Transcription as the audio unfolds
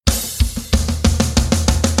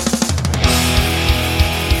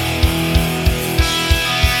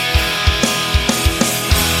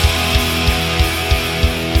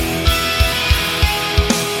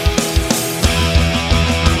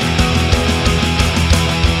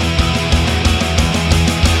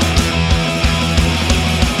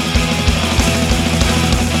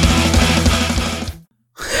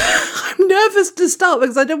start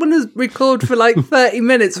because I don't want to record for like 30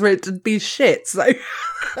 minutes for it to be shit. So,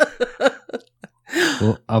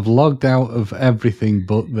 well, I've logged out of everything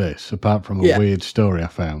but this, apart from a weird story I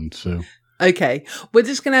found. So, okay, we're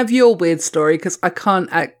just gonna have your weird story because I can't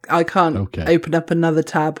open up another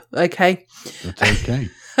tab. Okay, that's okay.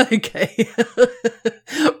 Okay,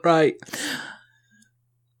 right.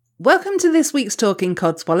 Welcome to this week's Talking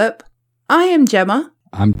Codswallop. I am Gemma.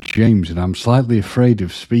 I'm James, and I'm slightly afraid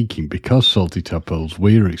of speaking because, Salty Tadpoles,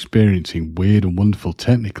 we're experiencing weird and wonderful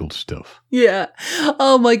technical stuff. Yeah.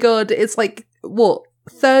 Oh my god, it's like, what,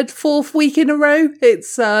 third, fourth week in a row?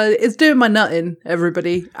 It's doing my nutting,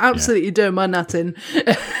 everybody. Absolutely doing my nutting.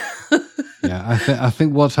 Yeah, I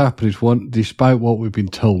think what's happened is, despite what we've been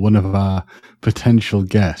told, one of our potential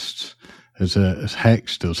guests has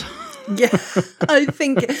hexed us. Yeah, I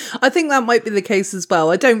think that might be the case as well.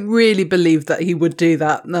 I don't really believe that he would do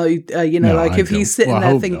that. No, if he's sitting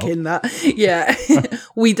there thinking that, yeah,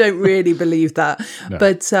 we don't really believe that. No.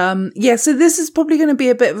 But so this is probably going to be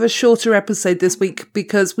a bit of a shorter episode this week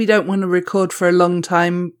because we don't want to record for a long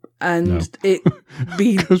time and it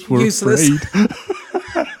be useless. Yeah,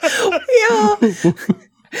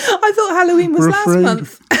 I thought Halloween was last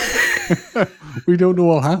month. We don't know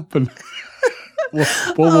what happened.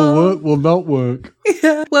 What will work will not work.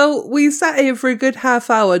 Yeah. Well, we sat here for a good half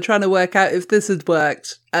hour trying to work out if this had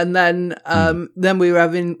worked. And then we were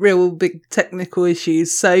having real big technical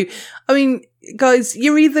issues. So, I mean, guys,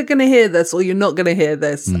 you're either going to hear this or you're not going to hear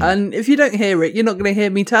this. And if you don't hear it, you're not going to hear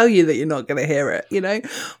me tell you that you're not going to hear it, you know?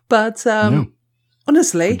 But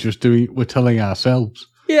honestly, we're telling ourselves.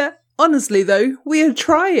 Yeah. Honestly, though, we are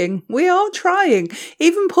trying. We are trying.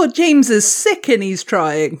 Even poor James is sick and he's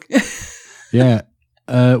trying. Yeah.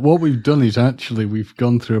 What we've done is actually we've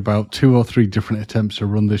gone through about 2 or 3 different attempts to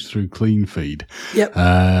run this through CleanFeed. Yep.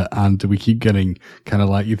 And we keep getting kind of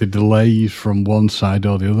like either delays from one side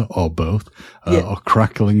or the other, or both, or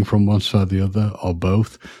crackling from one side or the other, or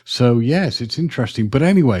both. So yes, it's interesting. But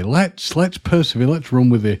anyway, let's persevere. Let's run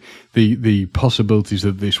with the possibilities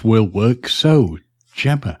that this will work. So,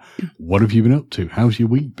 Gemma, what have you been up to? How's your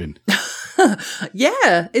week been?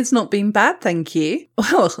 Yeah, it's not been bad, thank you.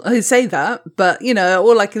 Well, I say that, but,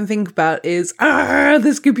 all I can think about is,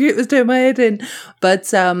 this computer's doing my head in.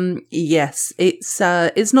 But, yes,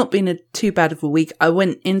 it's not been too bad of a week. I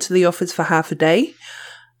went into the office for half a day,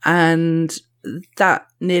 and that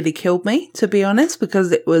nearly killed me, to be honest,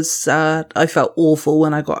 because it was, I felt awful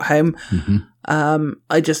when I got home. Mm-hmm.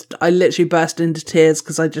 I literally burst into tears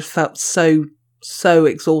because I just felt so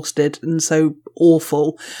exhausted and so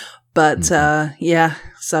awful. But, and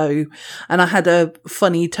I had a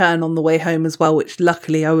funny turn on the way home as well, which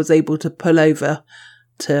luckily I was able to pull over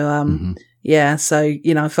to, so,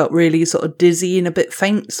 I felt really sort of dizzy and a bit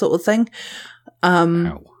faint sort of thing.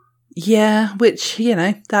 Yeah, which,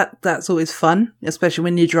 that's always fun, especially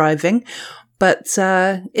when you're driving. But,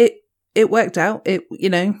 it worked out.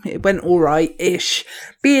 It went all right-ish.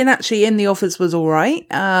 Being actually in the office was all right.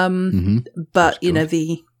 But,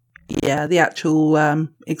 the actual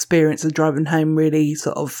experience of driving home really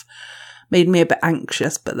sort of made me a bit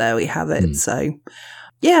anxious, but there we have it. So,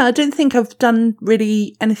 yeah, I don't think I've done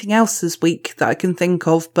really anything else this week that I can think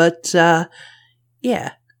of, but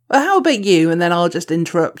yeah. Well, how about you? And then I'll just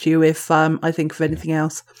interrupt you if I think of anything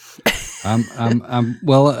else.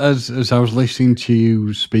 Well, as I was listening to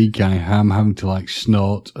you speak, I am having to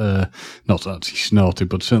snort, not actually snorted,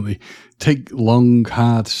 but certainly take long,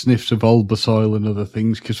 hard sniffs of Bulbasaur and other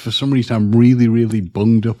things, because for some reason I'm really, really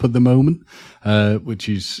bunged up at the moment, which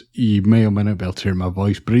is, you may or may not be able to hear my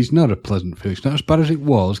voice, but it's not a pleasant feeling. It's not as bad as it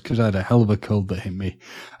was, because I had a hell of a cold that hit me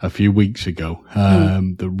a few weeks ago,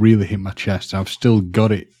 that really hit my chest. I've still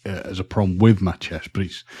got it as a problem with my chest, but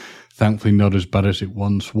it's thankfully not as bad as it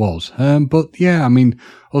once was. But yeah, I mean,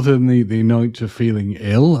 other than the annoyance of feeling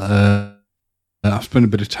ill, I've spent a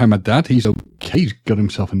bit of time with Dad. He's okay. He's got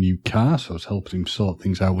himself a new car, so I was helping him sort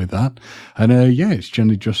things out with that. And it's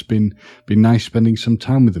generally just been nice spending some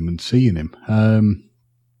time with him and seeing him.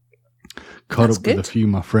 Caught up with a few of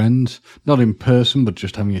my friends, not in person, but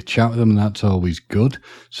just having a chat with them, and that's always good.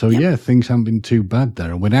 So yeah, things haven't been too bad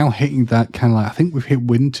there. And we're now hitting that kind of I think we've hit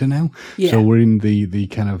winter now. Yeah. So we're in the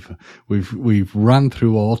kind of, we've ran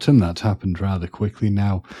through autumn. That's happened rather quickly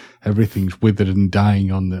now. Everything's withered and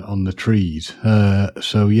dying on the trees.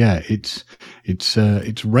 So yeah, it's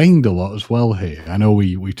rained a lot as well here. I know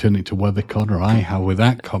we turned it to weathercon, or I have with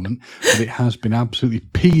that comment, but it has been absolutely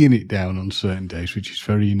peeing it down on certain days, which is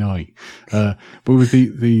very annoying. But with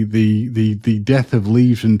the death of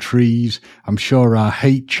leaves and trees, I'm sure our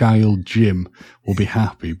hate child Jim will be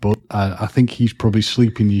happy. But I think he's probably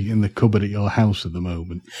sleeping in the cupboard at your house at the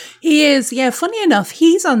moment. He is, yeah. Funny enough,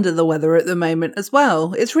 he's under the weather at the moment as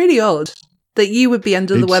well. It's really odd that you would be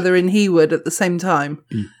under the weather and he would at the same time.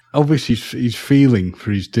 Obviously, he's feeling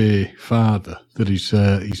for his dear father that he's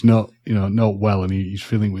not not well, and he's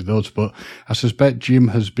feeling with us. But I suspect Jim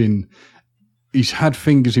he's had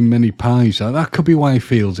fingers in many pies. That could be why he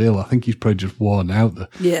feels ill. I think he's probably just worn out, the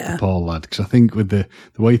poor lad. Because I think with the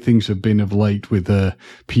way things have been of late, with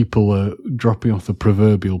people dropping off the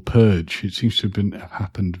proverbial purge, it seems to have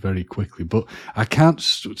happened very quickly. But I can't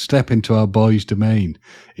step into our boy's domain.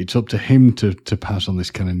 It's up to him to pass on this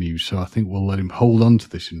kind of news. So I think we'll let him hold on to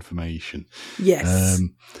this information. Yes.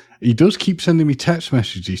 He does keep sending me text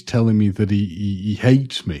messages telling me that he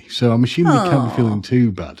hates me. So I'm assuming he can't be feeling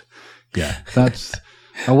too bad. Yeah,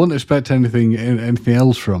 I wouldn't expect anything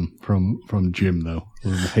else from Jim though,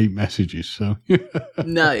 or the hate messages. So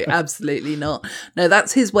no, absolutely not. No,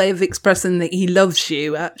 that's his way of expressing that he loves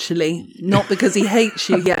you. Actually, not because he hates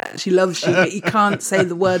you. He actually loves you, but he can't say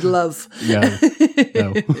the word love. Yeah.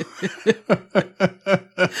 No.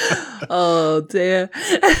 Oh dear.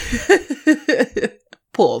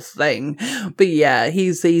 Poor thing. But yeah,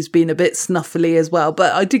 he's been a bit snuffly as well.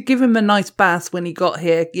 But I did give him a nice bath when he got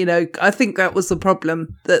here. I think that was the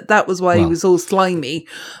problem. That was why he was all slimy,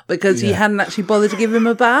 because he hadn't actually bothered to give him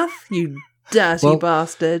a bath. You dirty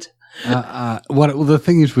bastard. The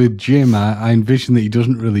thing is with Jim, I envision that he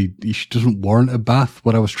doesn't warrant a bath.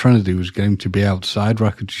 What I was trying to do was get him to be outside where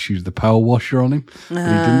I could just use the power washer on him. But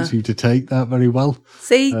he didn't seem to take that very well.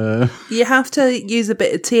 See, you have to use a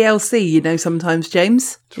bit of TLC, sometimes,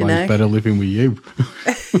 James. That's why he's better living with you.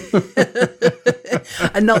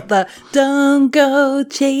 And not the "Don't go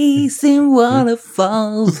chasing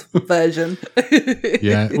waterfalls" version.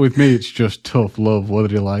 Yeah, with me it's just tough love, whether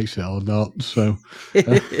he likes it or not. So,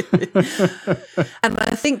 and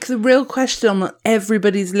I think the real question on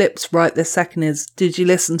everybody's lips right this second is: did you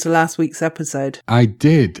listen to last week's episode? I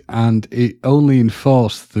did, and it only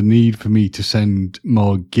enforced the need for me to send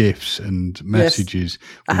more GIFs and messages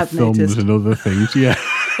with thumbs and other things. Yeah.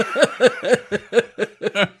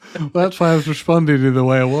 Well, that's why I was responding in the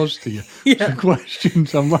way I was to you. Yeah.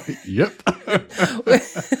 Questions, I'm like, yep.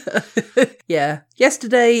 Yeah.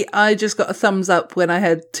 Yesterday, I just got a thumbs up when I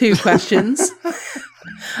had 2 questions.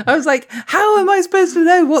 I was like, how am I supposed to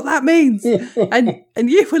know what that means? And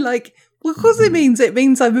you were like, well, of course it means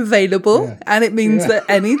I'm available, and it means that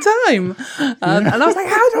any time. And I was like,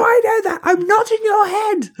 how do I know that? I'm not in your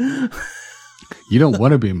head. You don't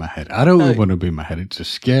want to be in my head. I don't want to be in my head. It's a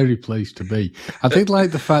scary place to be. I did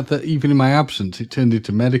like the fact that even in my absence, it turned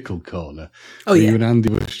into medical corner. You and Andy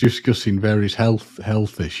were discussing various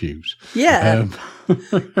health issues. Yeah.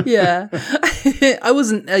 Yeah. I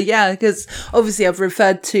wasn't, because obviously I've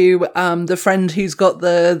referred to the friend who's got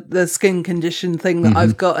the skin condition thing that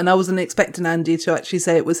I've got, and I wasn't expecting Andy to actually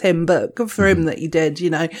say it was him, but good for him that he did,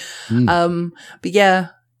 But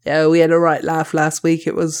yeah, we had a right laugh last week.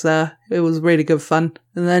 It was really good fun.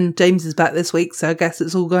 And then James is back this week, so I guess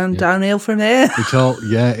it's all going downhill from here. It's all,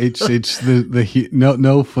 it's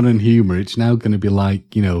no fun and humour. It's now going to be like,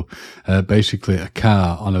 basically a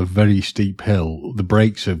car on a very steep hill. The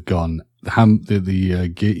brakes have gone.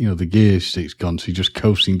 The gear stick's gone, so you're just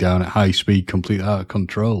coasting down at high speed, completely out of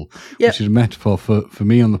control. Which is a metaphor for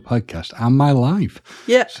me on the podcast and my life.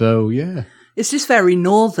 Yeah. So, yeah. It's just very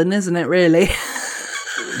northern, isn't it, really?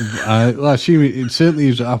 I assume it certainly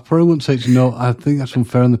is. I probably wouldn't say it's not. I think that's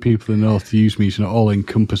unfair on the people in the north to use me as an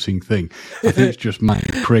all-encompassing thing. I think it's just my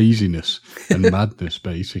craziness and madness,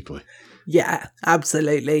 basically. Yeah,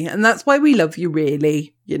 absolutely. And that's why we love you,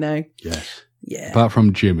 really, Yes. Yeah. Apart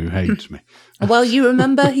from Jim, who hates me. Well, you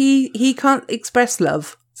remember he can't express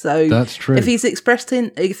love. So that's true. If he's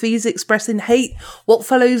expressing hate, what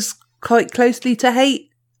follows quite closely to hate?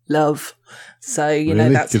 Love. So, really?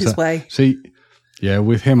 That's his way. See, yeah,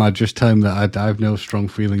 with him, I'd just tell him that I have no strong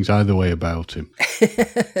feelings either way about him.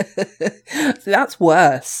 That's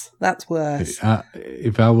worse. That's worse.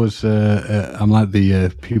 If I was, I'm like the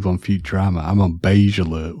people on Futurama. I'm on beige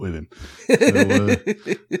alert with him. So,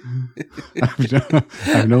 I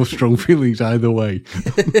have no strong feelings either way.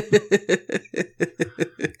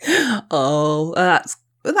 Oh,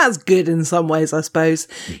 that's good in some ways, I suppose.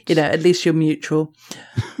 At least you're mutual.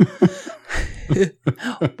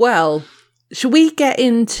 Well, should we get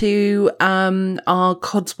into our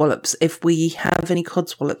codswallops if we have any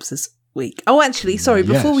codswallops this week? Oh, actually, sorry.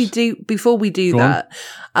 Before we do that,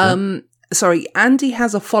 sorry, Andy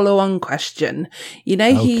has a follow-on question. You know,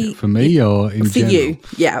 Okay, for me or in for general? you,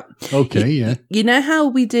 yeah. Okay, yeah. You know how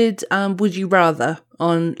we did Would You Rather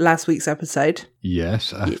on last week's episode?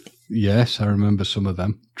 Yes, I remember some of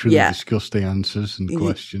them. Truly disgusting answers and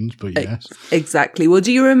questions, but yes. Exactly. Well,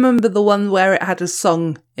 do you remember the one where it had a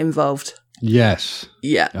song involved? Yes.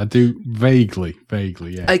 Yeah. I do vaguely,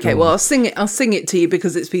 yeah. Okay, well, I'll sing it to you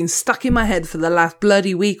because it's been stuck in my head for the last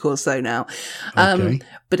bloody week or so now. Okay.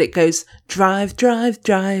 But it goes, drive, drive,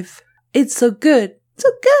 drive. It's so good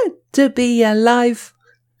to be alive.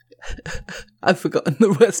 I've forgotten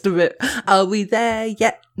the rest of it. Are we there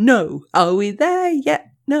yet? No. Are we there yet?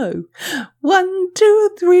 No. 1, 2,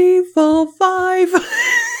 3, 4, 5.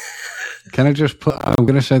 Can I just I'm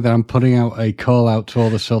going to say that I'm putting out a call out to all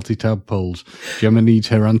the salty tadpoles. Gemma needs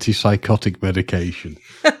her antipsychotic medication.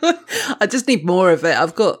 I just need more of it.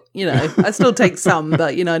 I've got, I still take some,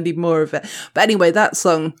 but, I need more of it. But anyway, that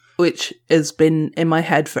song, which has been in my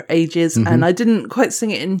head for ages, and I didn't quite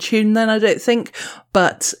sing it in tune then, I don't think.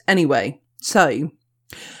 But anyway, so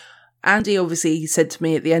Andy obviously said to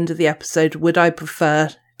me at the end of the episode, would I prefer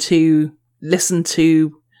to listen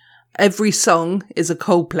to every song is a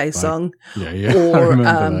Coldplay song? Yeah. Or, I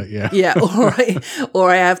remember that, yeah. or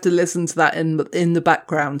I have to listen to that in the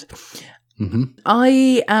background.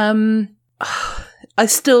 Mm-hmm. I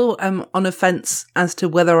still am on a fence as to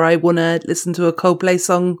whether I want to listen to a Coldplay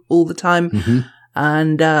song all the time. Mm-hmm.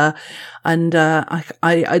 And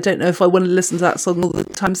I don't know if I want to listen to that song all the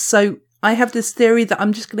time. So I have this theory that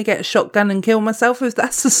I'm just going to get a shotgun and kill myself if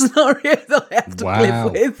that's the scenario that I have to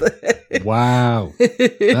live with. Wow.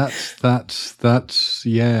 That's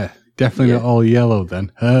definitely not all yellow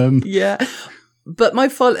then. Yeah. But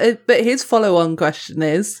his follow-on question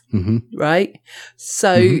is, right?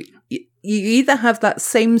 So you either have that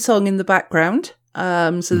same song in the background,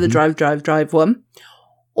 so the drive, drive, drive one,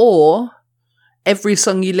 or every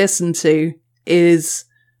song you listen to is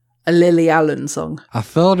a Lily Allen song. I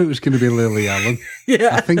thought it was going to be Lily Allen.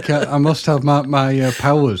 Yeah. I think I must have my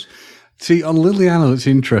powers. See, on Lily Allen, it's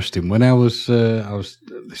interesting. When I was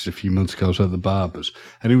this is a few months ago, I was at the Barbers,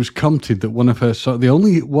 and it was commented that the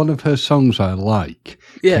only one of her songs I like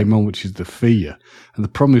came on, which is The Fear. And the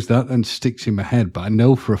problem is that then sticks in my head, but I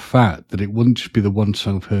know for a fact that it wouldn't just be the one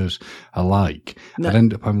song of hers I like. No. I'd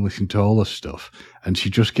end up having listened to all her stuff, and she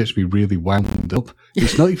just gets me really wound up.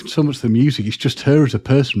 It's not even so much the music, it's just her as a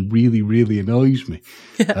person really, really annoys me.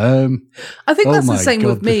 Yeah. I think that's the same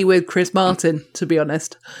with me with Chris Martin, to be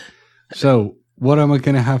honest. So, what am I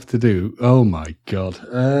going to have to do? Oh my God.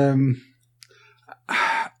 I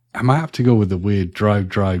might have to go with the weird Drive,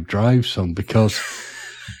 Drive, Drive song because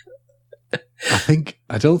I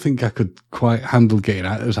don't think I could quite handle getting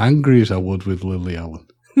as angry as I would with Lily Allen.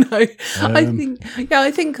 No, I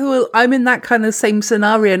think I'm in that kind of same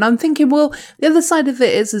scenario, and I'm thinking, well, the other side of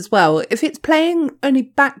it is as well, if it's playing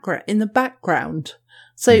only in the background,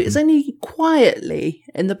 so it's only quietly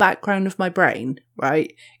in the background of my brain,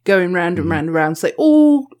 right, going round and round and round. So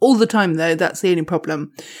all the time though, that's the only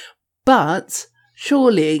problem. But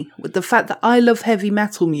surely, with the fact that I love heavy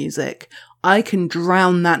metal music, I can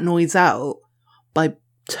drown that noise out by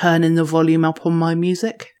turning the volume up on my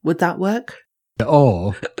music. Would that work?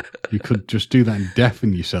 Or you could just do that and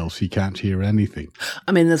deafen yourself so you can't hear anything.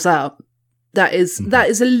 I mean, there's that. That is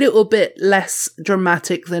a little bit less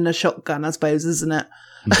dramatic than a shotgun, I suppose, isn't it?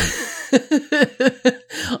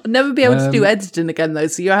 I'll never be able to do editing again, though,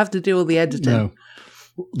 so you have to do all the editing. No.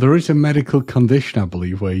 There is a medical condition, I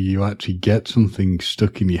believe, where you actually get something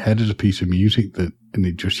stuck in your head as a piece of music and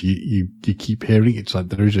it just you keep hearing it. It's like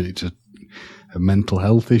it's a mental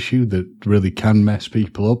health issue that really can mess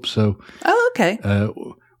people up. So, okay.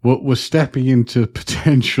 We're stepping into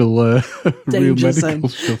potential real medical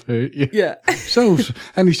stuff here. Yeah. So,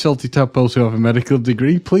 any salty tadpoles who have a medical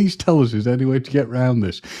degree, please tell us, is there any way to get around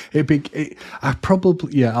this?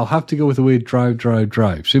 I'll have to go with the weird drive, drive,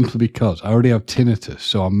 drive, simply because I already have tinnitus,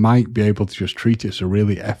 so I might be able to just treat it as a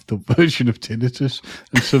really effed up version of tinnitus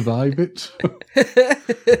and survive it.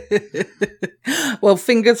 Well,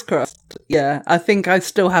 fingers crossed. Yeah, I think I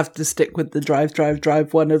still have to stick with the drive, drive,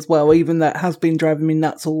 drive one as well, even though it has been driving me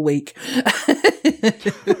nuts all week.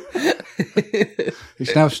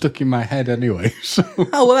 It's now stuck in my head anyway. So.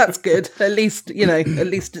 Oh, well, that's good. At least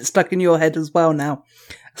it's stuck in your head as well now.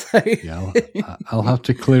 So. Yeah, I'll have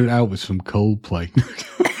to clear it out with some Coldplay.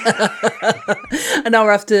 And I'll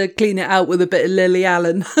have to clean it out with a bit of Lily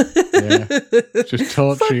Allen. Yeah, just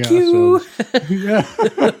torturing ourselves. Yeah.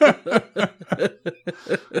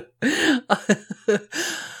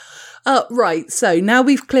 Right, so now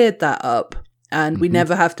we've cleared that up and we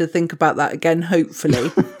never have to think about that again, hopefully.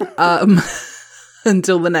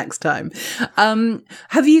 until the next time.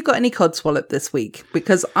 Have you got any codswallop this week?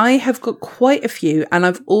 Because I have got quite a few, and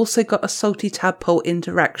I've also got a salty tadpole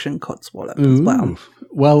interaction codswallop as well.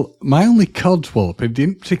 Well, my only codswallop, it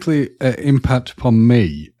didn't particularly impact upon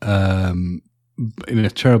me in a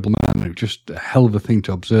terrible manner. Just a hell of a thing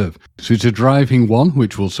to observe. So it's a driving one,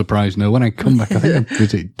 which will surprise no one. I come back, I think I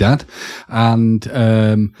visit Dad,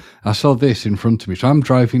 and I saw this in front of me. So I'm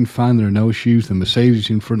driving fine, there are no issues. The Mercedes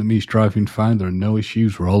in front of me is driving fine, there are no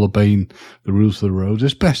issues. We're all obeying the rules of the road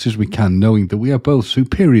as best as we can, knowing that we are both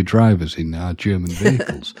superior drivers in our German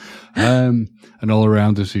vehicles. And all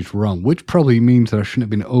around us is wrong, which probably means that I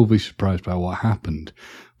shouldn't have been overly surprised by what happened.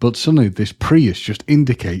 But suddenly this Prius just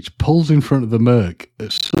indicates, pulls in front of the Merc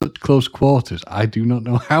at such close quarters. I do not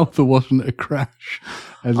know how there wasn't a crash.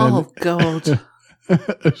 And then, oh, God.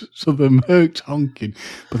 So the Merc's honking.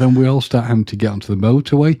 But then we all start having to get onto the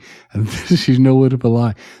motorway. And this is no word of a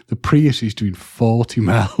lie. The Prius is doing 40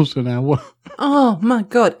 miles an hour. Oh, my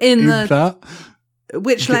God. In that.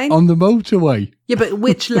 Which lane? On the motorway. Yeah, but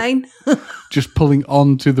which lane? Just pulling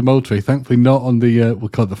onto the motorway. Thankfully, not on the we'll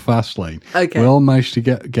call it the fast lane. Okay. We all managed to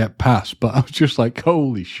get past, but I was just like,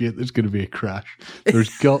 "Holy shit! There's going to be a crash. There's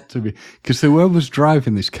got to be." Because whoever was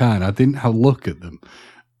driving this car, and I didn't have a look at them,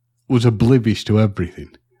 was oblivious to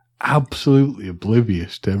everything. Absolutely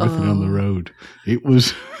oblivious to everything on the road. It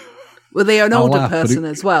was. Were they an older person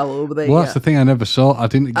as well? Or were they, well, that's the thing. I never saw. I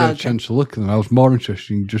didn't get a chance to look at them. I was more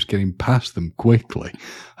interested in just getting past them quickly.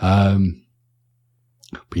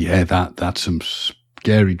 But yeah, that's some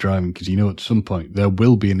scary driving, because at some point there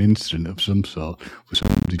will be an incident of some sort with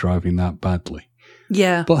somebody driving that badly.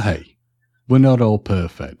 Yeah. But hey, we're not all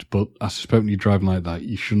perfect. But I suspect when you're driving like that,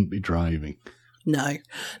 you shouldn't be driving.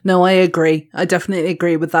 No, I agree. I definitely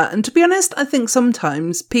agree with that. And to be honest, I think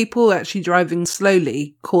sometimes people actually driving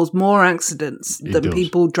slowly cause more accidents than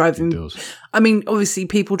people driving. It does. I mean, obviously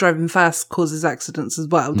people driving fast causes accidents as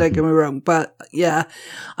well. Don't get me wrong. But yeah,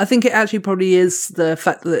 I think it actually probably is the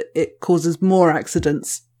fact that it causes more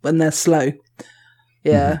accidents when they're slow.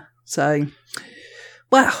 Yeah. So,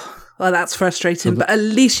 well, that's frustrating, but at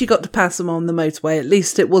least you got to pass them on the motorway. At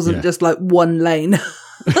least it wasn't just like one lane.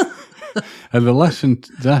 And the lesson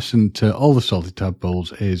to all the salty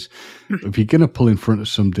tadpoles is, if you're going to pull in front of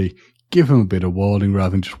somebody, give them a bit of warning rather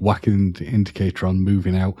than just whacking the indicator on,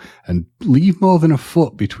 moving out, and leave more than a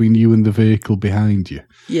foot between you and the vehicle behind you.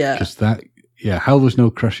 Yeah. Because how there's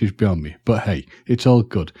no crashes beyond me. But hey, it's all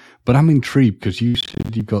good. But I'm intrigued because you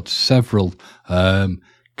said you've got several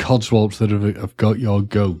codswallops that have got your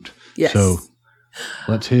goat. Yes. So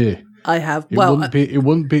let's hear. I have. It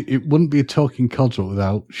wouldn't be a talking codswallop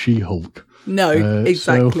without She-Hulk. No,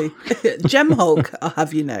 exactly. Gem Hulk, I'll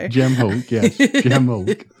have you know. Gem Hulk, yes. Gem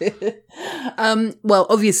Hulk. Well,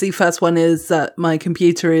 obviously, first one is that my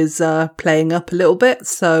computer is playing up a little bit.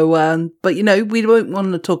 So, but we don't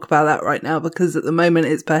want to talk about that right now because at the moment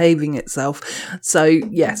it's behaving itself. So,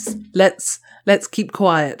 yes, let's keep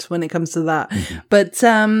quiet when it comes to that. Mm-hmm. But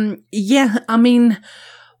yeah, I mean.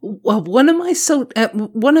 Well, one of my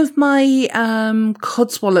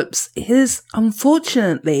codswallops is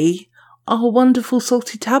unfortunately our wonderful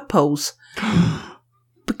salty tadpoles,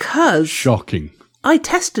 because shocking. I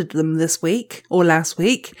tested them this week or last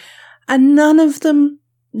week, and none of them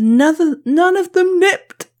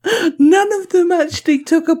nipped. None of them actually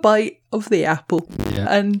took a bite of the apple. Yeah,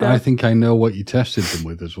 and I think I know what you tested them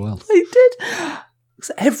with as well. I did.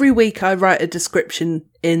 So every week I write a description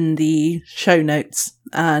in the show notes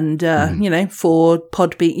and, for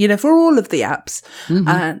Podbean, for all of the apps. Mm-hmm.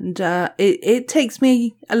 And, it takes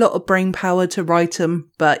me a lot of brain power to write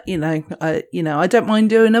them, but, I don't mind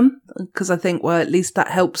doing them because I think, well, at least it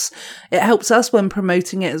helps us when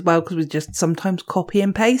promoting it as well, because we just sometimes copy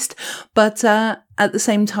and paste. But, at the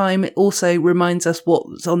same time, it also reminds us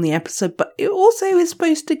what's on the episode, but it also is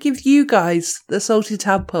supposed to give you guys, the salty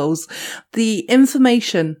tadpoles, the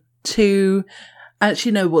information to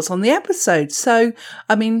actually know what's on the episode. So,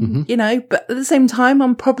 I mean, but at the same time,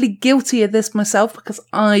 I'm probably guilty of this myself because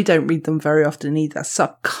I don't read them very often either. So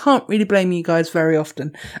I can't really blame you guys very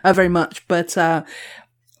much. But, on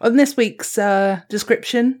this week's,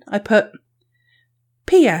 description, I put,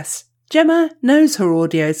 P.S. Gemma knows her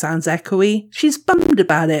audio sounds echoey. She's bummed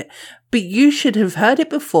about it, but you should have heard it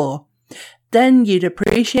before. Then you'd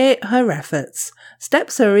appreciate her efforts.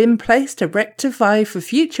 Steps are in place to rectify for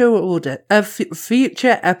future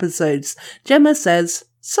future episodes. Gemma says,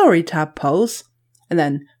 sorry, tadpoles. And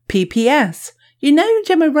then, PPS.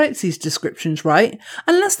 Gemma writes these descriptions, right?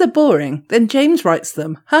 Unless they're boring, then James writes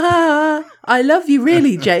them. Ha ha ha. I love you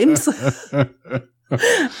really, James.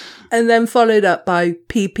 And then followed up by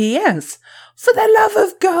PPS. For the love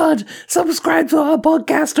of God, subscribe to our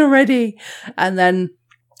podcast already. And then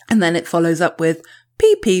it follows up with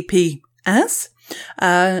PPPS.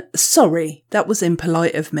 Sorry, that was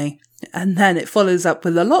impolite of me. And then it follows up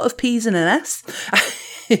with a lot of P's and an S.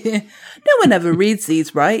 No one ever reads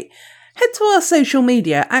these, right? Head to our social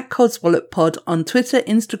media at Codswallop Pod on Twitter,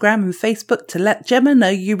 Instagram and Facebook to let Gemma know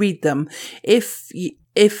you read them.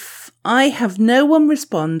 If I have no one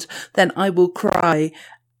respond, then I will cry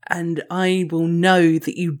and I will know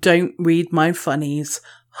that you don't read my funnies.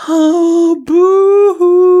 Oh,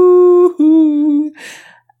 boo!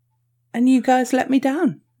 And you guys let me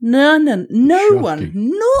down. No Shocking. one,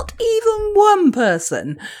 not even one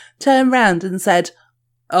person turned round and said,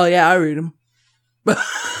 oh yeah, I read them.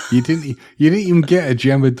 You didn't even get a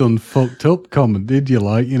Gemma done fucked up comment, did you?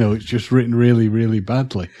 Like, it's just written really, really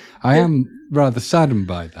badly. I am rather saddened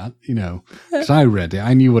by that, because I read it.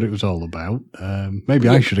 I knew what it was all about. Maybe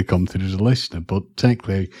I should have commented as a listener, but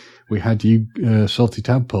technically we had you salty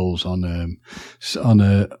tadpoles on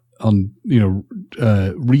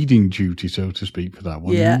reading duty, so to speak, for that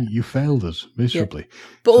one. Yeah. You failed us miserably. Yeah.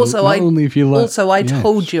 But so I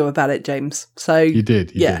told you about it, James. So you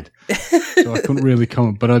did. So I couldn't really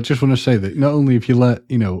comment, but I just want to say that not only have you let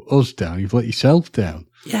us down, you've let yourself down.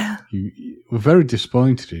 Yeah, we're very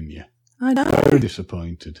disappointed in you. I know. Very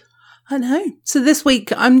disappointed. I know. So this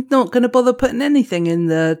week, I'm not going to bother putting anything in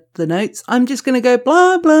the notes. I'm just going to go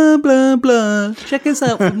blah, blah, blah, blah. Check us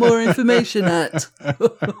out for more information at...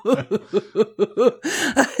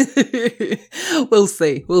 We'll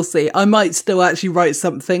see. I might still actually write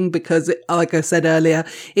something because, like I said earlier,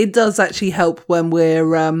 it does actually help when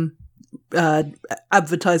we're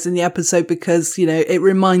advertising the episode because, it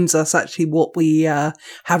reminds us actually what we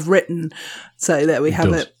have written. So there we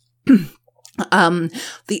have it.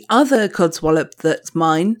 The other codswallop that's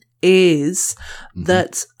mine is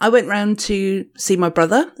that I went round to see my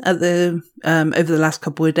brother at the over the last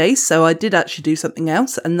couple of days. So I did actually do something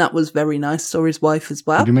else, and that was very nice. Saw his wife as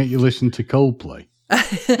well. Did he make you listen to Coldplay?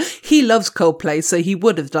 He loves Coldplay, so he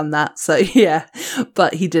would have done that. So yeah,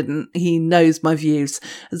 but he didn't. He knows my views.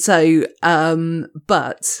 So,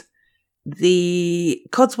 but the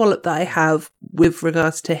codswallop that I have with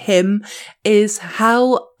regards to him is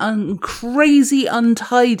how crazy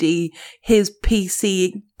untidy his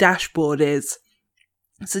PC dashboard is.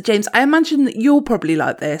 So James, I imagine that you're probably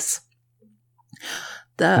like this.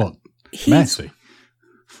 What? Messy?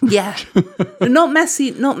 Yeah. Not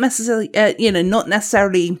messy, not necessarily, not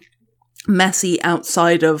necessarily messy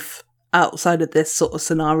outside of this sort of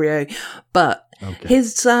scenario, but okay.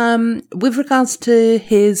 His, with regards to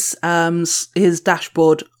his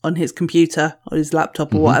dashboard on his computer or his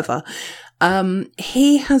laptop or whatever,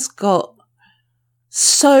 he has got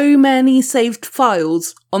so many saved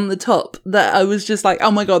files on the top that I was just like, oh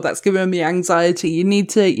my God, that's giving me anxiety. You need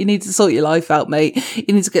to sort your life out, mate.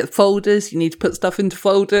 You need to get folders. You need to put stuff into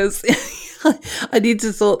folders. I need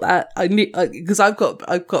to sort that. Because I've got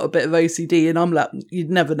a bit of OCD and I'm like, you'd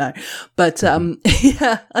never know. But,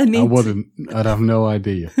 yeah, I wouldn't. I'd have no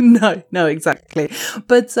idea. No, exactly.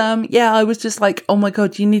 But, yeah, I was just like, oh my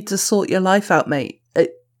God, you need to sort your life out, mate.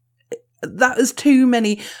 That was too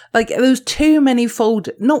many, there was too many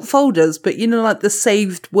not folders, but like the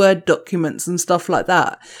saved Word documents and stuff like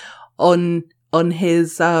that on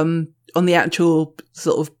his, on the actual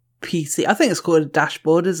sort of PC. I think it's called a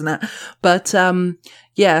dashboard, isn't it? But,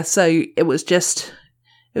 yeah, so it was just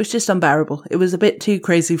unbearable. It was a bit too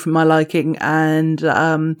crazy for my liking. And,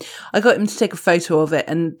 I got him to take a photo of it,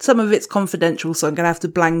 and some of it's confidential. So I'm going to have to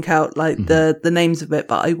blank out the names of it,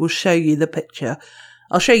 but I will show you the picture.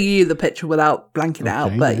 I'll show you the picture without blanking it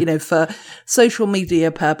out, but for social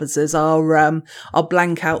media purposes, I'll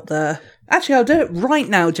blank out actually, I'll do it right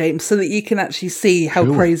now, James, so that you can actually see how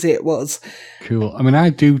crazy it was. Cool. I mean, I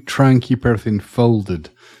do try and keep everything folded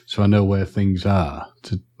so I know where things are.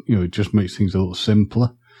 It just makes things a little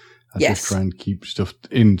simpler. I just try and keep stuff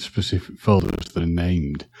in specific folders that are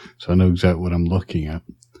named so I know exactly what I'm looking at.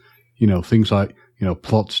 Things like,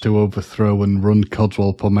 plots to overthrow and run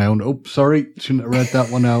Codswallop on my own. Oh, sorry, shouldn't have read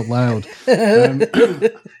that one out loud.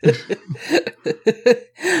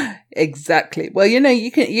 Exactly. Well,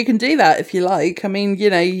 you can do that if you like. I mean,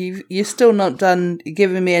 you're still not done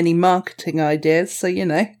giving me any marketing ideas, so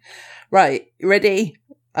Right, ready?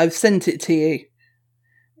 I've sent it to you.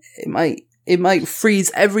 It might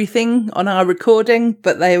freeze everything on our recording,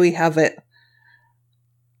 but there we have it.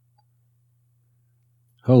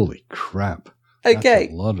 Holy crap. Okay.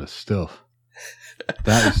 That's a lot of stuff.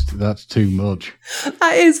 That's too much.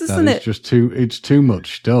 That is, isn't it? It's too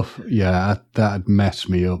much stuff. Yeah, that'd mess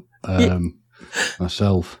me up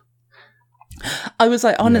myself. I was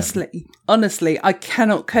like, honestly, I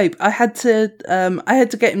cannot cope. I had to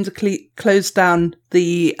get him to close down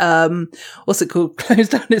the, what's it called? Close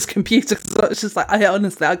down his computer. So it's just like, I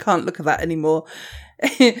can't look at that anymore.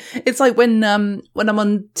 It's like when I'm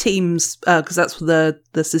on Teams, cause that's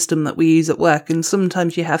the system that we use at work. And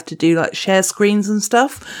sometimes you have to do like share screens and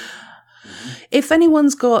stuff. If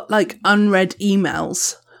anyone's got like unread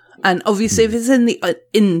emails, and obviously if it's in the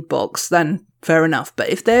inbox, then fair enough. But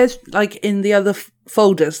if they're like in the other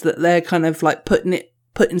folders that they're kind of like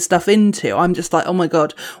putting stuff into, I'm just like, oh my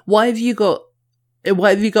God, why have you got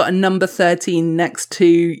a number 13 next to,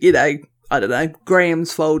 you know, I don't know,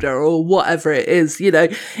 Graham's folder or whatever it is, you know,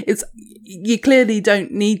 you clearly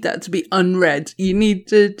don't need that to be unread. You need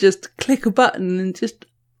to just click a button and just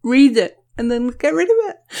read it and then get rid of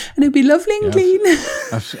it and it'll be lovely and clean.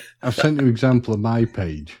 I've sent you an example of my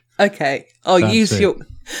page. Okay. I'll use your...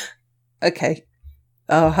 Okay.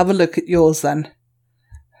 I'll have a look at yours then.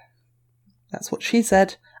 That's what she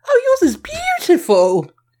said. Oh, yours is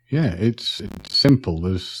beautiful. Yeah, it's simple.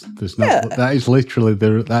 There's not. Yeah. That is literally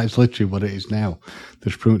what it is now.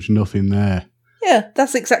 There's pretty much nothing there. Yeah,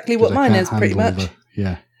 that's exactly what mine is, pretty much.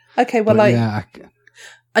 Okay, well,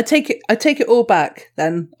 I take it all back.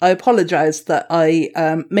 Then I apologise that I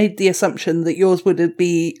made the assumption that yours would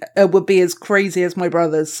be as crazy as my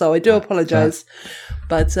brother's. So I do apologise.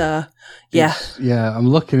 But yeah, I'm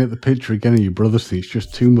looking at the picture again of your brother's thing. It's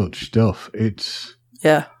just too much stuff.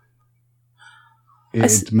 That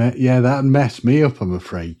messed me up, I'm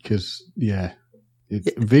afraid, because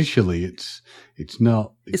visually it's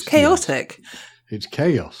not. It's chaotic. It's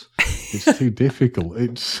chaos. It's too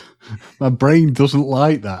difficult. My brain doesn't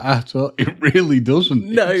like that at all. It really doesn't.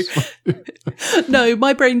 No, no,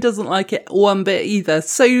 my brain doesn't like it one bit either.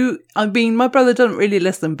 So, I mean, my brother doesn't really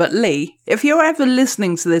listen, but Lee, if you're ever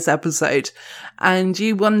listening to this episode and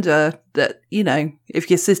you wonder that, you know,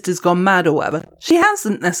 if your sister's gone mad or whatever, she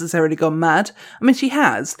hasn't necessarily gone mad. I mean, she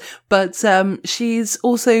has, but she's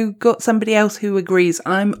also got somebody else who agrees,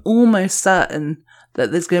 and I'm almost certain that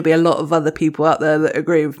there's going to be a lot of other people out there that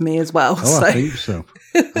agree with me as well. Oh, I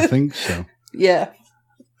think so. Yeah.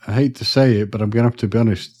 I hate to say it, but I'm going to have to be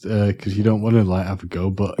honest, because you don't want to like have a go.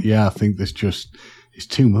 But yeah, I think it's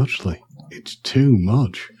too much, Lee. It's too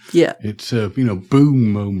much. Yeah. It's a,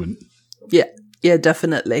 boom moment. Yeah. Yeah,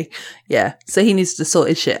 definitely. Yeah. So he needs to sort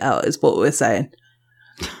his shit out is what we're saying.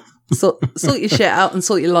 Sort your shit out and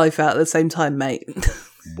sort your life out at the same time, mate.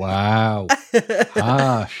 Wow.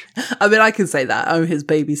 Harsh. I mean, I can say that. I'm his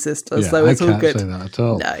baby sister, so it's all good. I can't say that at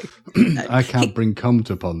all. No. I can't bring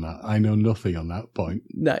comment upon that. I know nothing on that point.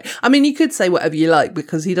 No. I mean, you could say whatever you like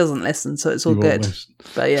because he doesn't listen, so it's all good.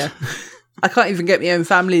 But yeah. I can't even get my own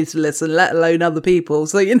family to listen, let alone other people.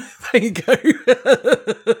 So, there you go.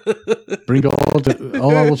 Bring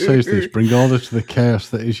all I will say is this, bring order to the chaos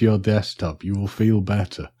that is your desktop. You will feel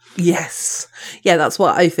better. Yes. Yeah, that's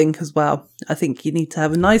what I think as well. I think you need to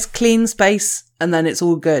have a nice clean space and then it's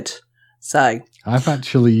all good. So I've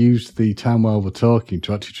actually used the time while we're talking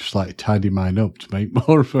to actually just like tidy mine up to make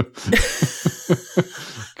more of a...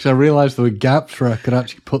 Because I realised there were gaps where I could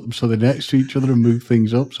actually put them so they're next to each other and move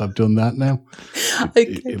things up. So I've done that now.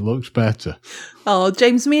 It looks better. Oh,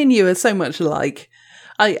 James, me and you are so much alike.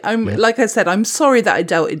 I'm like I said, I'm sorry that I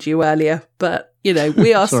doubted you earlier, but,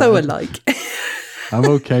 we are so alike. I'm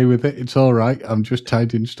okay with it. It's all right. I'm just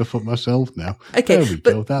tidying stuff up myself now. Okay. There we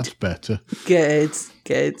go. That's better. Good.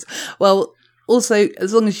 Well, also,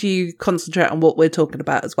 as long as you concentrate on what we're talking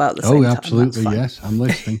about as well at the same time. Oh, absolutely. Yes. I'm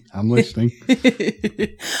listening.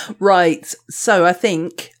 Right. So I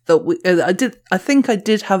think that I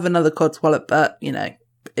did have another Codswallop, but,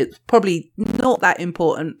 it's probably not that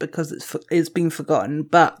important because it's been forgotten.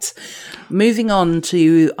 But moving on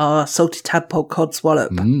to our Salty Tadpole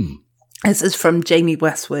Codswallop. This is from Jamie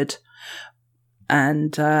Westwood.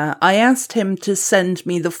 And I asked him to send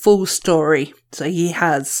me the full story. So he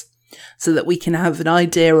has. So that we can have an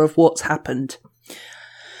idea of what's happened.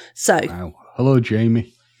 So. Wow. Hello,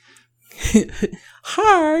 Jamie.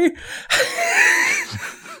 Hi.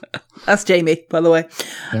 That's Jamie, by the way.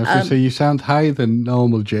 I was going to say, you sound higher than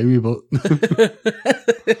normal, Jamie, but...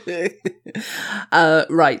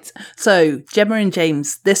 right. So, Gemma and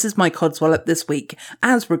James, this is my Codswallop this week,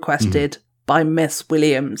 as requested by Miss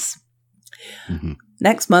Williams. Mm-hmm.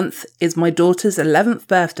 Next month is my daughter's 11th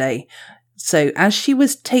birthday. So, as she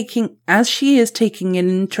is taking an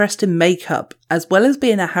interest in makeup, as well as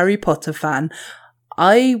being a Harry Potter fan,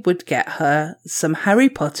 I would get her some Harry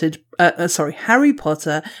Potter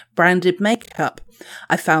branded makeup.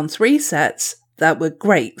 I found 3 sets that were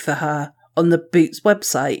great for her on the Boots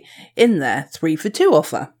website in their 3 for 2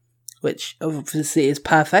 offer, which obviously is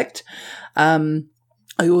perfect.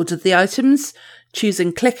 I ordered the items,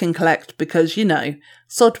 choosing click and collect because,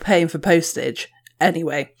 sod paying for postage.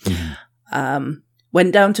 Anyway,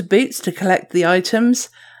 went down to Boots to collect the items.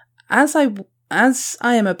 As I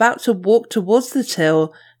am about to walk towards the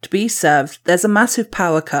till to be served, there's a massive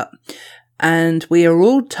power cut, and we are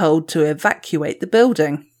all told to evacuate the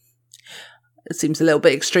building. It seems a little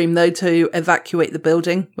bit extreme, though, to evacuate the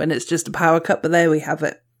building when it's just a power cut, but there we have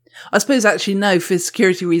it. I suppose actually no, for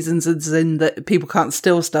security reasons, as in that people can't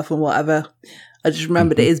steal stuff and whatever. I just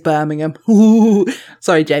remembered it is Birmingham. Ooh.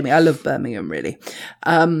 Sorry, Jamie, I love Birmingham, really.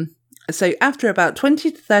 So after about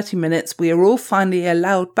 20 to 30 minutes, we are all finally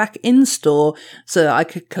allowed back in store so that I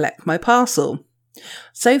could collect my parcel.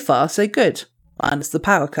 So far, so good, minus the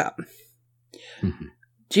power cut.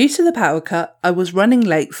 Due to the power cut, I was running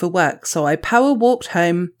late for work, so I power walked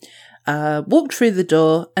home, walked through the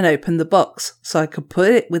door and opened the box so I could put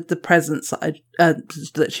it with the presents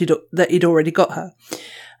that he'd already got her.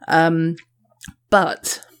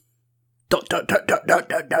 But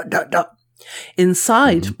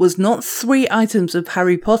inside was not 3 items of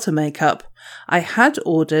Harry Potter makeup I had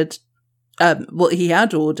ordered, what he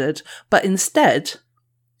had ordered, but instead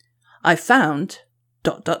I found ...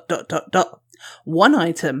 1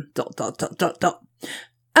 item ...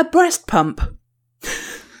 a breast pump.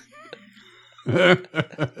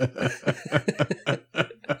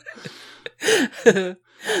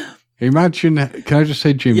 Imagine, can I just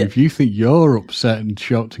say, Jim, if you think you're upset and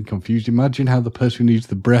shocked and confused, imagine how the person who needs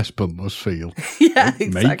the breast pump must feel. Yeah,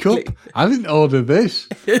 exactly. Makeup? I didn't order this.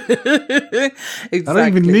 Exactly. I don't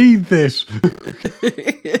even need this.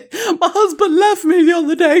 My husband left me the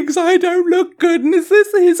other day because I don't look good, and is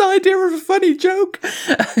this his idea of a funny joke?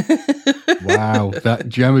 Wow, that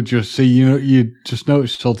Gemma just, you just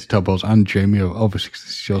noticed Salty Topos and Jamie, obviously, because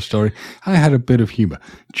this is your story. I had a bit of humour.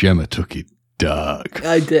 Gemma took it dark.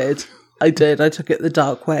 I did. I took it the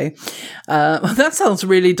dark way. That sounds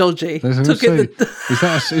really dodgy. Is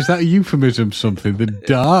that a euphemism? Something the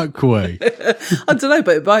dark way? I don't know,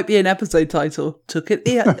 but it might be an episode title. Took it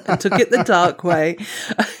the dark way.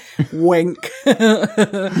 Wink.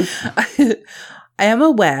 I am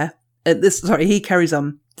aware. He carries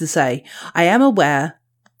on to say, I am aware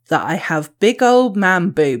that I have big old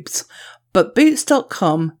man boobs, but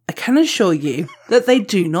Boots.com, I can assure you that they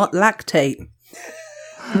do not lactate.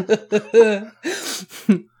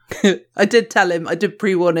 I did tell him, I did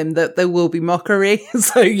pre-warn him that there will be mockery,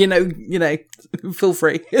 so feel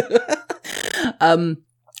free.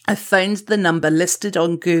 I phoned the number listed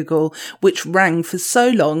on Google, which rang for so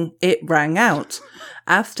long it rang out.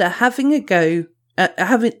 After having to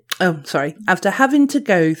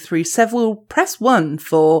go through several press 1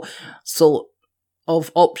 for sort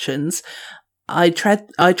of options, I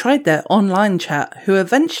tried their online chat, who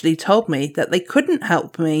eventually told me that they couldn't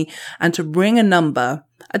help me and to ring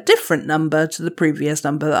a different number to the previous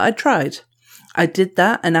number that I tried. I did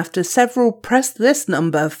that, and after several press this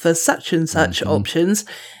number for such and such options,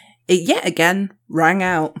 it yet again rang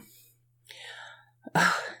out.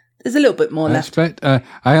 There's a little bit more left. I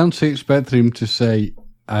honestly expected him to say,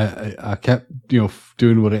 I kept,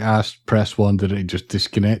 doing what it asked, press 1, that it just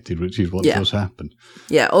disconnected, which is what does happen.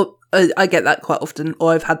 Yeah, I get that quite often,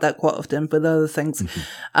 or I've had that quite often with other things.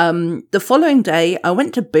 The following day, I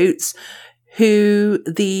went to Boots, who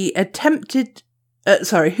they attempted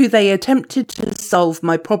to solve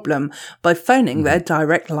my problem by phoning their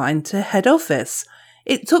direct line to head office.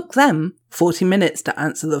 It took them 40 minutes to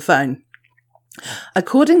answer the phone.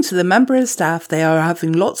 According to the member of staff, they are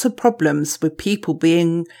having lots of problems with people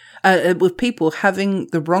having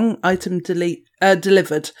the wrong item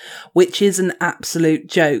delivered, which is an absolute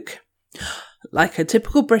joke. Like a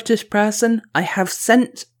typical British person, I have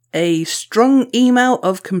sent a strong email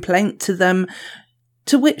of complaint to them,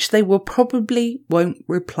 to which they will probably won't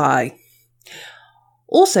reply.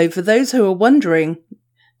 Also, for those who are wondering,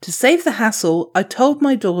 to save the hassle, I told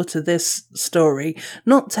my daughter this story,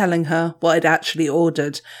 not telling her what I'd actually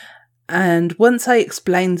ordered. And once I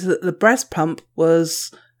explained that the breast pump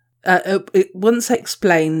was, once I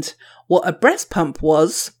explained what a breast pump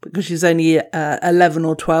was, because she's only 11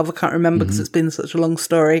 or 12, I can't remember because it's been such a long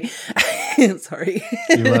story. Sorry.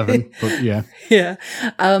 11, but yeah. Yeah.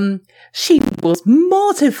 She was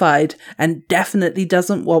mortified and definitely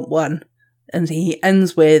doesn't want one. And he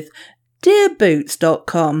ends with,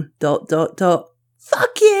 dearboots.com ...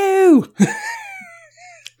 Fuck you!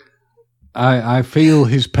 I feel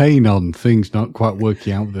his pain on things not quite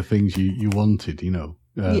working out with the things you wanted,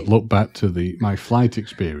 Look back to my flight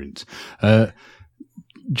experience.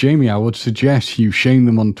 Jamie, I would suggest you shame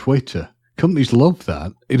them on Twitter, companies love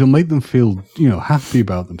that. It'll make them feel, happy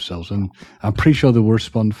about themselves. And I'm pretty sure they will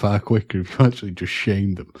respond far quicker if you actually just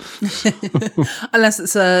shame them. Unless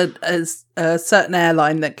it's a certain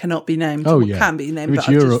airline that cannot be named. Oh, or yeah. can be named. If it's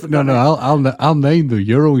Euro, I'll name the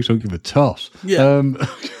Euro. We don't give a toss. Yeah.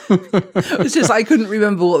 It's just I couldn't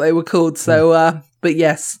remember what they were called. So, but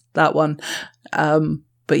yes, that one.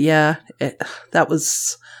 But yeah, that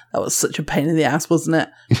was such a pain in the ass, wasn't it?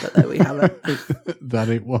 But there we have it. That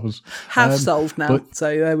it was. Half solved now. So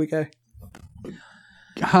there we go.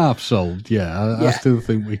 Half solved, yeah. I still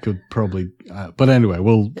think we could probably, but anyway,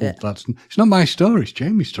 it's not my story, it's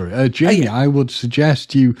Jamie's story. Jamie, I would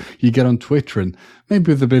suggest you get on Twitter and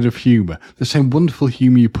maybe with a bit of humour, the same wonderful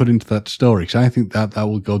humour you put into that story, because I think that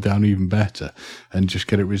will go down even better and just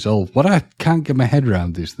get it resolved. What I can't get my head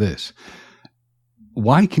around is this.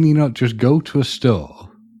 Why can you not just go to a store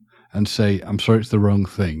and say, I'm sorry, it's the wrong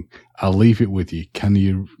thing. I'll leave it with you. Can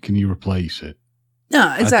you replace it?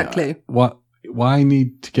 No, exactly. Why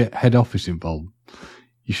need to get head office involved?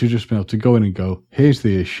 You should just be able to go in and go, here's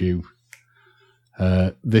the issue.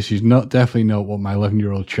 This is definitely not what my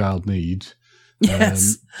 11-year-old child needs.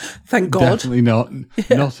 Yes. Thank God. Definitely not.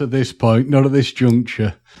 Yeah. Not at this point. Not at this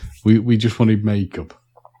juncture. We just wanted makeup.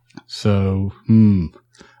 So,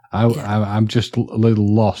 I'm just a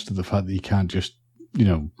little lost at the fact that you can't just,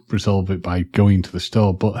 resolve it by going to the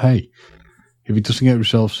store. But hey, if it doesn't get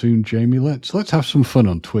resolved soon, Jamie, let's have some fun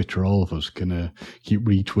on Twitter. All of us can keep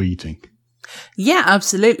retweeting. Yeah,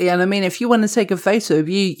 absolutely. And I mean, if you want to take a photo of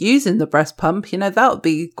you using the breast pump, that would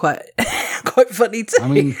be quite funny too. I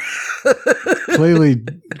mean,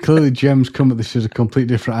 clearly, Jem's come at this as a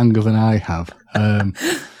completely different angle than I have.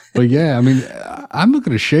 But yeah, I mean, I'm not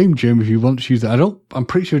going to shame Jamie if he wants to use that. I'm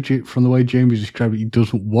pretty sure from the way Jamie's described it, he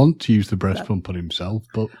doesn't want to use the breast pump on himself,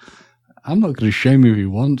 but I'm not going to shame him if he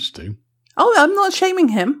wants to. Oh, I'm not shaming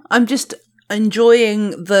him. I'm just enjoying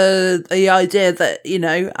the idea that,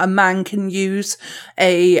 a man can use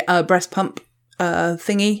a breast pump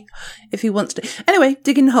thingy if he wants to. Anyway,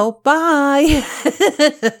 digging the hole. Bye.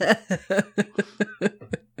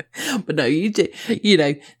 But no, you do.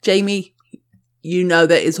 Jamie,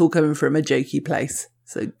 that it's all coming from a jokey place.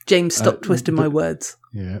 So, James, stop twisting my words.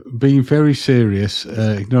 Yeah, being very serious,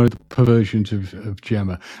 ignoring the perversions of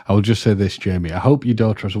Gemma, I will just say this, Jamie. I hope your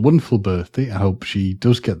daughter has a wonderful birthday. I hope she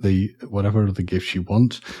does get whatever other gift she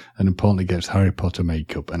wants, and importantly gets Harry Potter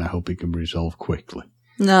makeup, and I hope it can resolve quickly.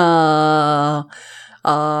 Are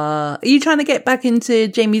you trying to get back into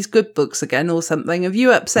Jamie's good books again or something? Have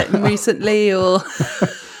you upset him recently? Or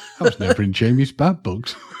I was never in Jamie's bad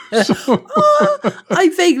books.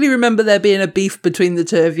 I vaguely remember there being a beef between the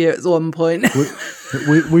two of you at one point.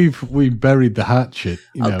 We've buried the hatchet.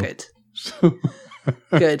 Oh, good. So,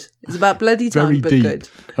 good. It's about bloody time, very but deep, good.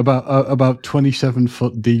 About 27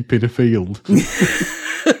 foot deep in a field.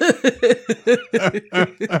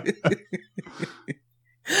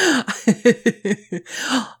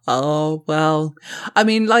 Oh, well, I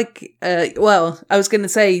mean, I was going to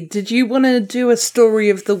say, did you want to do a story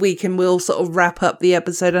of the week and we'll sort of wrap up the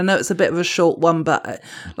episode? I know it's a bit of a short one, but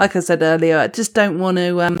like I said earlier, I just don't want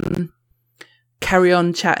to carry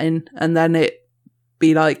on chatting and then it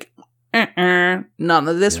be like, none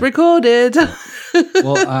of this recorded.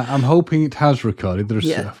 Well, I'm hoping it has recorded.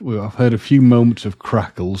 I've heard a few moments of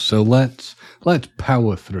crackles, so let's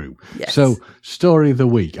power through. Yes. So, story of the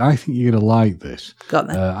week. I think you're going to like this. Got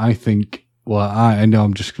that. I think, I know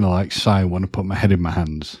I'm just going to sigh when I put my head in my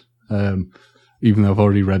hands. Even though I've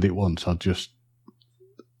already read it once,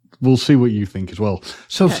 we'll see what you think as well.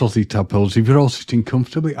 So, okay. Salty Tadpoles, if you're all sitting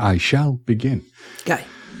comfortably, I shall begin. Okay.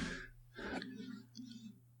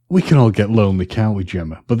 We can all get lonely, can't we,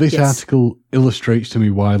 Gemma? But this article illustrates to me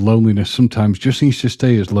why loneliness sometimes just needs to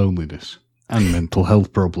stay as loneliness and mental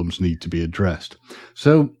health problems need to be addressed.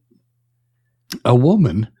 So, a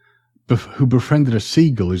woman who befriended a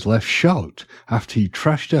seagull is left shocked after he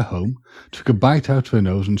trashed her home, took a bite out of her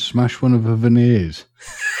nose and smashed one of her veneers.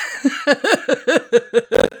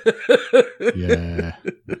 Yeah.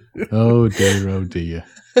 Oh dear, oh dear.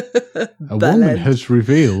 A woman has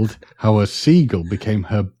revealed how a seagull became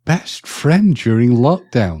her best friend during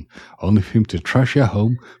lockdown, only for him to trash her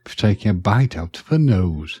home for taking a bite out of her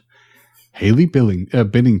nose. Hayley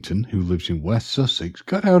Binnington, who lives in West Sussex,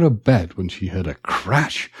 got out of bed when she heard a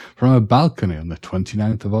crash from a balcony on the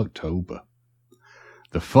 29th of October.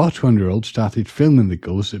 The 41-year-old started filming the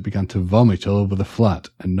gull as it began to vomit all over the flat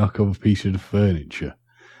and knock over pieces of furniture.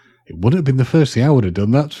 It wouldn't have been the first thing I would have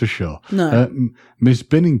done, that's for sure. No. Miss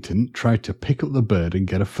Binnington tried to pick up the bird and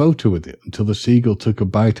get a photo with it until the seagull took a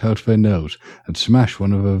bite out of her nose and smashed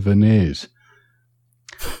one of her veneers.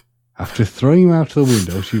 After throwing him out of the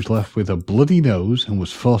window, she was left with a bloody nose and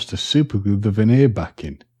was forced to superglue the veneer back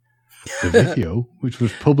in. The video, which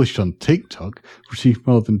was published on TikTok, received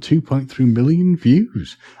more than 2.3 million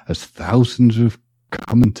views as thousands of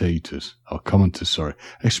commenters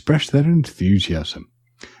expressed their enthusiasm.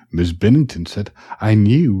 Ms. Binnington said, "I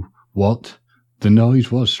knew what the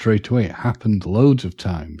noise was straight away. It happened loads of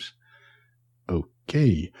times."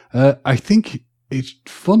 Okay. I think it's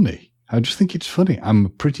funny. I just think it's funny. I'm a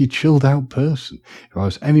pretty chilled out person. If I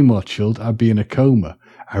was any more chilled, I'd be in a coma.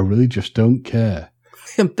 I really just don't care.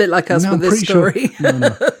 A bit like us with this story.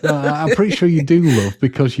 No, I'm pretty sure you do, love,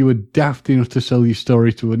 because you were daft enough to sell your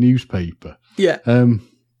story to a newspaper. Yeah.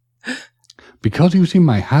 Because he was in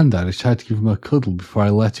my hand, I decided to give him a cuddle before I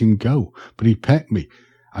let him go, but he pecked me.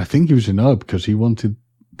 I think he was annoyed because he wanted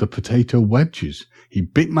the potato wedges. He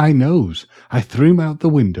bit my nose. I threw him out the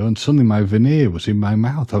window and suddenly my veneer was in my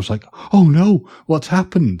mouth. I was like, "Oh no, what's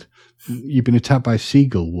happened?" You've been attacked by a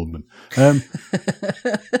seagull woman.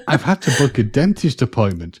 I've had to book a dentist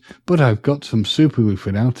appointment, but I've got some super glue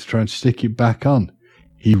for now to try and stick it back on.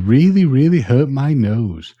 He really, really hurt my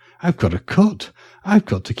nose. I've got a cut. I've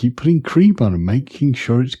got to keep putting cream on and making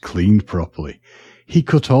sure it's cleaned properly. He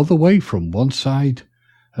cut all the way from one side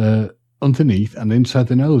underneath and inside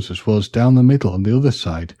the nose, as well as down the middle on the other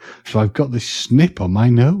side. So I've got this snip on my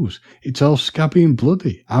nose. It's all scabby and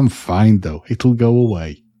bloody. I'm fine though. It'll go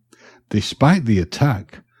away. Despite the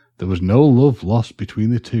attack, there was no love lost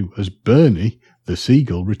between the two, as Bernie, the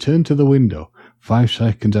seagull, returned to the window 5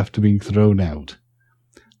 seconds after being thrown out.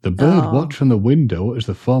 The bird watched from the window as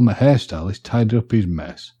the former hairstylist tidied up his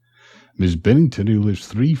mess. Ms. Binnington, who lives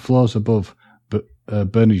 3 floors above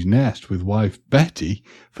Bernie's nest with wife Betty,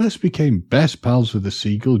 first became best pals with the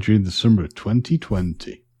seagull during the summer of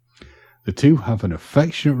 2020. The two have an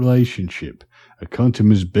affectionate relationship, according to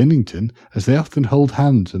Ms. Binnington, as they often hold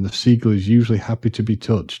hands and the seagull is usually happy to be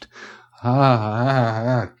touched.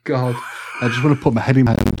 God. I just want to put my head in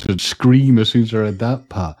my hands and scream as soon as I read that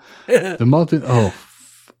part. The modern...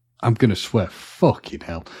 I'm going to swear. Fucking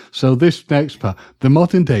hell. So this next part. The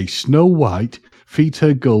modern day Snow White feeds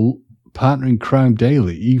her gull partner in crime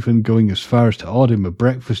daily, even going as far as to order him a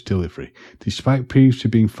breakfast delivery, despite previously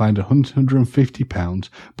being fined £150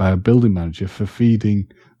 by a building manager for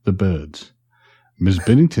feeding the birds. Ms.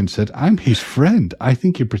 Binnington said, "I'm his friend. I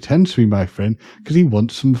think he pretends to be my friend because he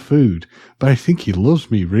wants some food, but I think he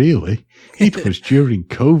loves me, really. It was during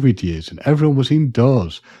COVID years and everyone was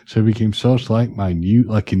indoors, so he became sort of like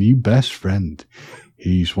a new best friend.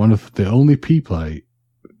 He's one of the only people I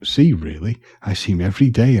see, really. I see him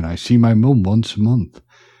every day and I see my mum once a month.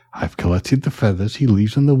 I've collected the feathers he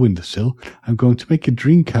leaves on the windowsill. I'm going to make a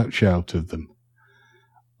dream catcher out of them."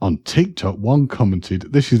 On TikTok, one commented,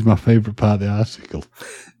 "This is my favourite part of the article.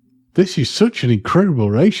 This is such an incredible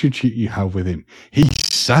relationship you have with him. He's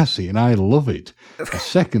sassy and I love it." A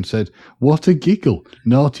second said, "What a giggle.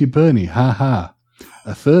 Naughty Bernie, ha ha."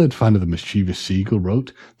 A third fan of the mischievous seagull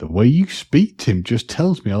wrote, "The way you speak to him just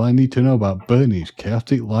tells me all I need to know about Bernie's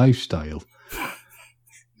chaotic lifestyle."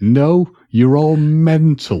 No, you're all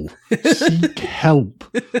mental. Seek help.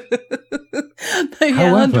 Yeah,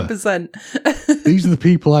 However, 100%. These are the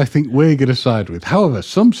people I think we're going to side with. However,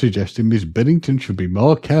 some suggesting Miss Binnington should be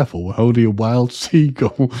more careful with holding a wild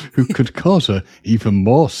seagull who could cause her even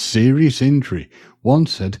more serious injury. One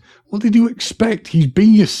said, "What did you expect? He's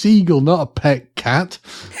being a seagull, not a pet cat."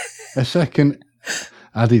 A second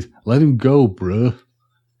added, "Let him go, bro."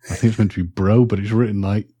 I think it's meant to be bro, but it's written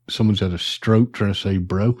like someone's had a stroke trying to say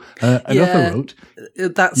bro. Another wrote,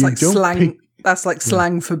 that's like slang. That's like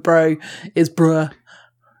slang for bro is bruh.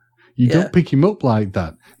 You don't pick him up like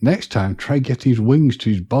that. Next time, try getting his wings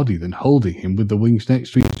to his body, then holding him with the wings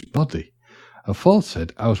next to his body. A fourth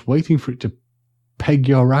said, "I was waiting for it to peg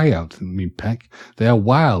your eye out." I mean, peck. "They are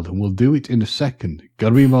wild and will do it in a second.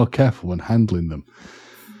 Gotta be more careful when handling them."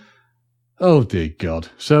 Oh, dear God.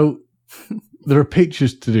 So, there are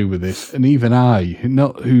pictures to do with this, and even I,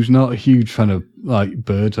 who's not a huge fan of like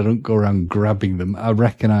birds, I don't go around grabbing them. I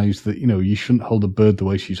recognise that, you shouldn't hold a bird the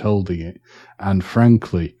way she's holding it. And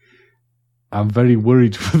frankly, I'm very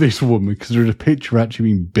worried for this woman because there's a picture actually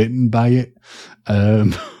being bitten by it.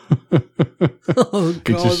 Oh, God.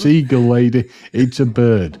 It's a seagull, lady. It's a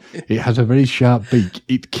bird. It has a very sharp beak.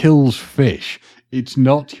 It kills fish. It's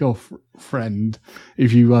not your friend.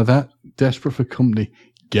 If you are that desperate for company,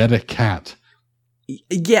 get a cat.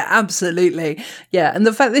 Yeah, absolutely. Yeah, and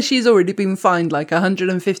the fact that she's already been fined like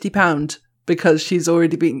 £150 because she's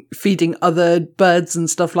already been feeding other birds and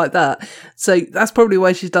stuff like that. So that's probably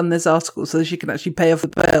why she's done this article, so she can actually pay off the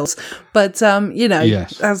bills. But,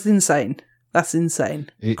 Yes. That's insane. That's insane.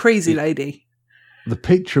 Crazy lady. the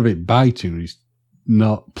picture of it biting is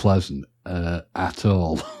not pleasant at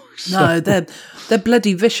all. No, they're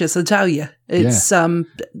bloody vicious, I tell you. It's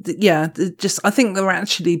just I think they're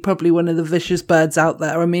actually probably one of the vicious birds out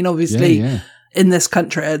there. I mean, obviously in this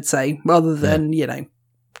country, I'd say, rather than you know,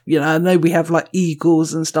 I know we have like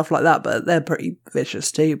eagles and stuff like that, but they're pretty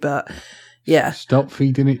vicious too. But yeah, stop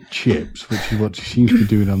feeding it chips, which is what she seems to be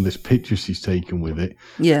doing on this picture she's taken with it.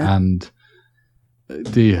 Yeah, and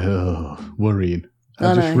worrying.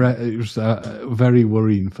 It was very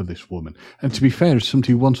worrying for this woman. And to be fair, as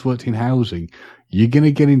somebody who once worked in housing, you're going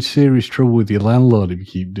to get in serious trouble with your landlord if you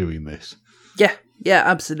keep doing this. Yeah,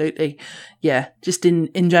 absolutely. Yeah, just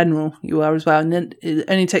in general, you are as well. And then it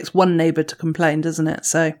only takes one neighbour to complain, doesn't it?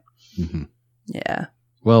 So, yeah.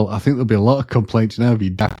 Well, I think there'll be a lot of complaints now if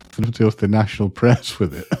you daft to the national press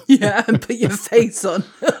with it. Yeah, and put your face on.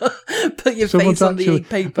 Put your face on the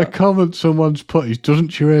paper. A comment someone's put is,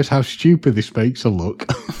 doesn't you realise how stupid this makes her look?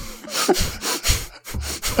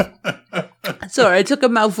 Sorry, I took a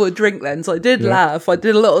mouthful of drink then, so I did laugh. I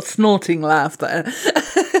did a little snorting laugh there.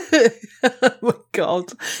 Oh my God.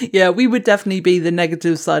 Yeah, we would definitely be the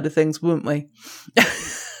negative side of things, wouldn't we?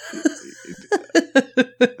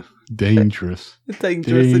 Dangerous.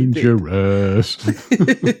 Dangerous.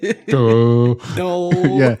 No.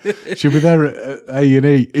 Yeah, she'll be there at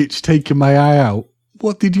A&E. It's taken my eye out.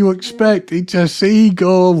 What did you expect? It's a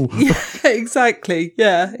seagull. Yeah, exactly.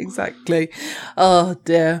 Yeah, exactly. Oh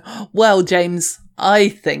dear. Well, James, I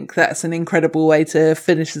think that's an incredible way to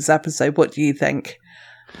finish this episode. What do you think?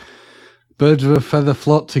 Birds of a feather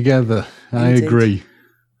flock together. I agree.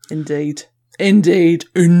 Indeed.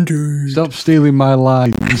 Stop stealing my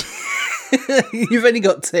lines. You've only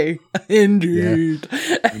got two. Indeed.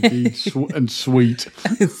 Yeah. Indeed. And sweet.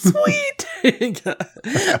 Sweet.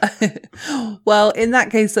 Well, in that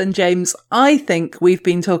case then, James, I think we've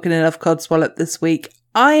been talking enough Codswallop this week.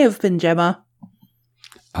 I have been Gemma.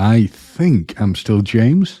 I think I'm still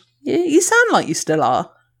James. You sound like you still are.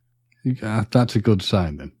 That's a good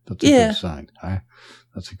sign then. That's a good sign.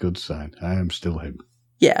 That's a good sign. I am still him.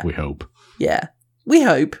 Yeah. We hope. Yeah. We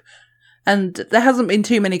hope. And there hasn't been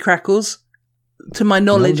too many crackles, to my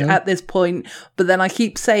knowledge, at this point. But then I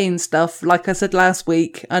keep saying stuff, like I said last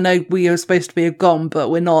week. I know we were supposed to be gone, but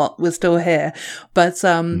we're not. We're still here. But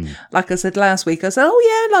like I said last week, I said,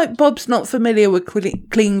 oh yeah, like Bob's not familiar with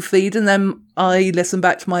clean feed. And then I listen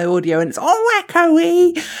back to my audio and it's all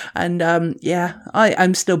echoey. And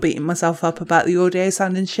I'm still beating myself up about the audio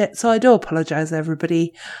sounding shit. So I do apologise,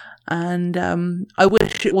 everybody. And I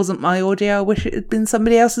wish it wasn't my audio. I wish it had been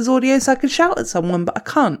somebody else's audio so I could shout at someone, but I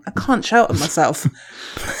can't. I can't shout at myself.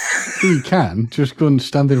 You can. Just go and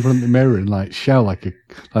stand in front of the mirror and like shout like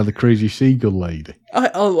the crazy seagull lady.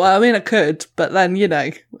 I mean, I could, but then, you know,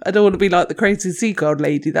 I don't want to be like the crazy seagull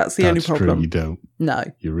lady. That's the only problem. True, you don't. No.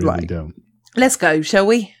 You really don't. Let's go, shall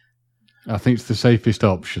we? I think it's the safest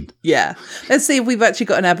option. Yeah. Let's see if we've actually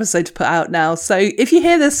got an episode to put out now. So if you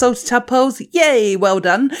hear this, Salty Tadpoles, yay, well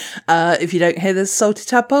done. If you don't hear this, Salty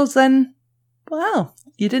Tadpoles, then, well,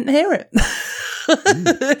 you didn't hear it.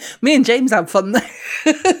 Me and James had fun there.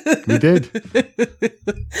 We did.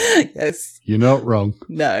 Yes. You're not wrong.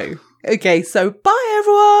 No. Okay, so bye,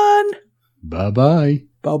 everyone. Bye-bye.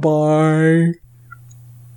 Bye-bye.